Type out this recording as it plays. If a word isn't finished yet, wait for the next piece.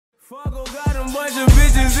Fuego got a bunch of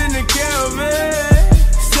bitches in the caravan.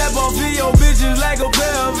 Step off of your bitches like a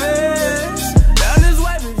pair of Vans. Down this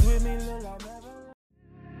way, bitch with me, look, I'll never.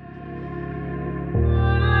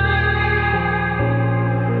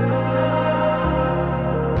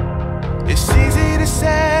 It's easy to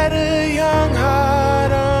set a young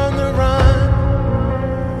heart on the run,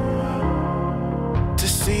 to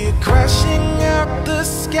see it crashing out the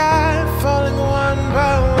sky, falling one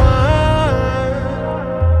by one.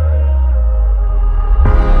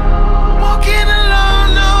 Walking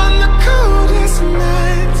alone on the coldest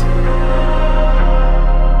night.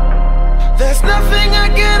 There's nothing I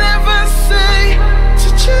can ever say to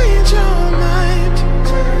change your mind.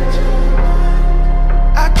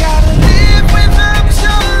 I gotta live without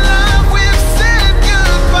your love. We've said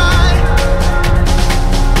goodbye.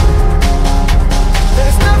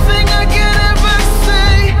 There's nothing I can ever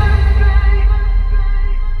say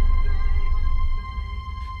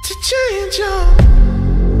to change your mind.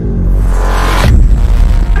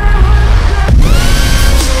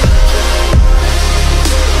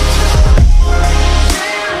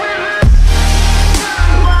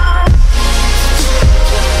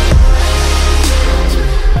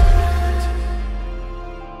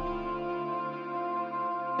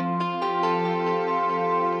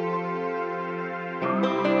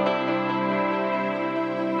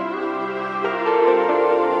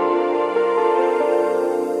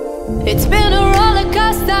 It's been a roller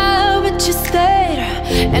coaster, but you stayed.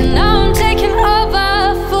 And now I'm taking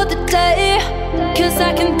over for the day. Cause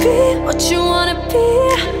I can be what you wanna be,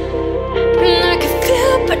 and I can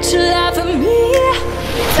feel but you laugh at me.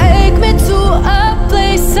 Take me to a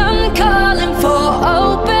place I'm calling for.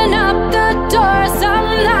 Open up the doors I'm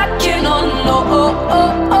knocking on.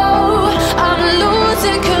 I'm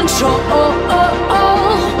losing control.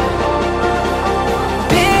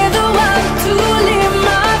 Be the one to leave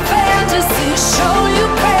my fantasy. Show you,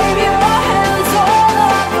 baby, your hands all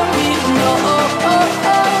over me. No,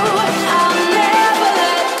 I'll never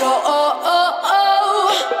let go.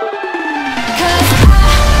 Cause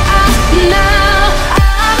now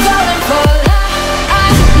I'm falling for love.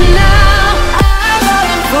 Now I'm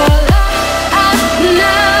falling for love.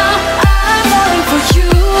 Now I'm falling for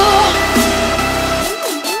you.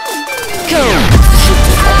 Go.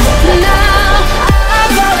 Now I'm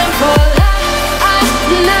falling for love.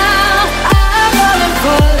 Now I'm falling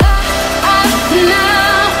for love.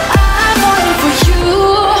 Now I'm falling for you.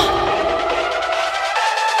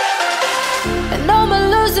 And I'm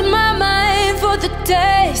losing my mind for the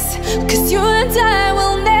days. Cause you and I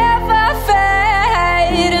will never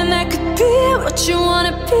fade. And I could be what you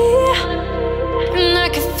wanna be, and I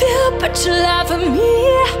can feel but you laugh at me.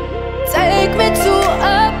 Take me to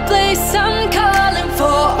a place I'm calling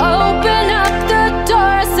for. Open up the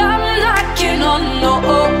doors I'm knocking on.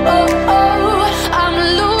 I'm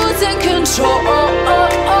losing control.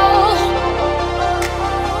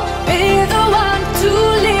 Be the one to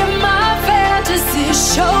leave my fantasy.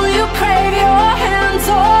 Show you, crave your hands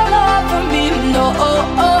all over me. No,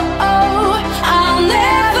 I'll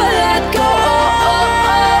never let go.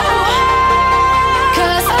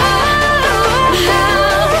 Cause now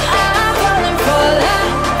I'm falling for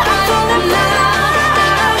love. Now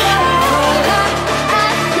I'm falling for love.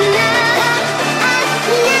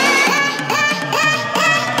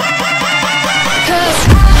 Cause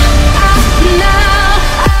now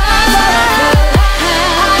I'm falling for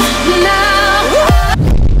love.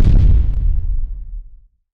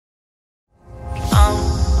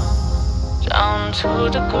 Down to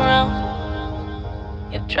the ground,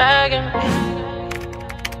 you're dragging me.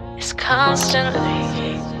 It's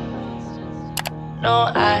constantly. No,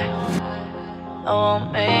 I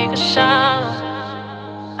won't make a sound.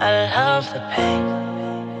 I love the pain.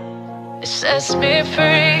 It sets me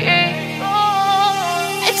free.